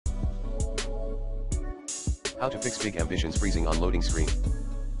How to fix Big Ambitions freezing on loading screen.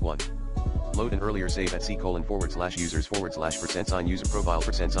 1. Load an earlier save at c:/users/% user profile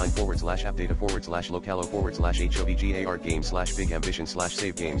 %/ app data / localo / hovgar game / big ambition /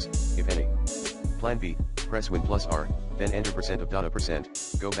 save games, if any. Plan B, press Win plus R, then enter % of data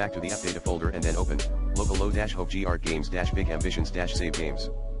 %, go back to the app data folder and then open, localo-hovgar games - big ambitions - save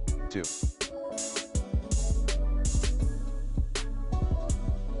games. 2.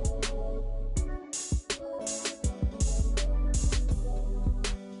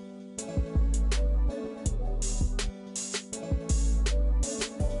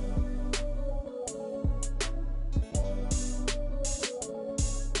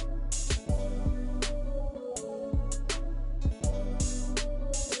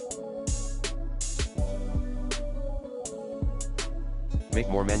 Make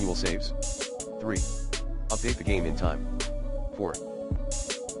more manual saves. 3. Update the game in time. 4.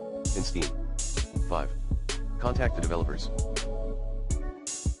 In Steam. 5. Contact the developers.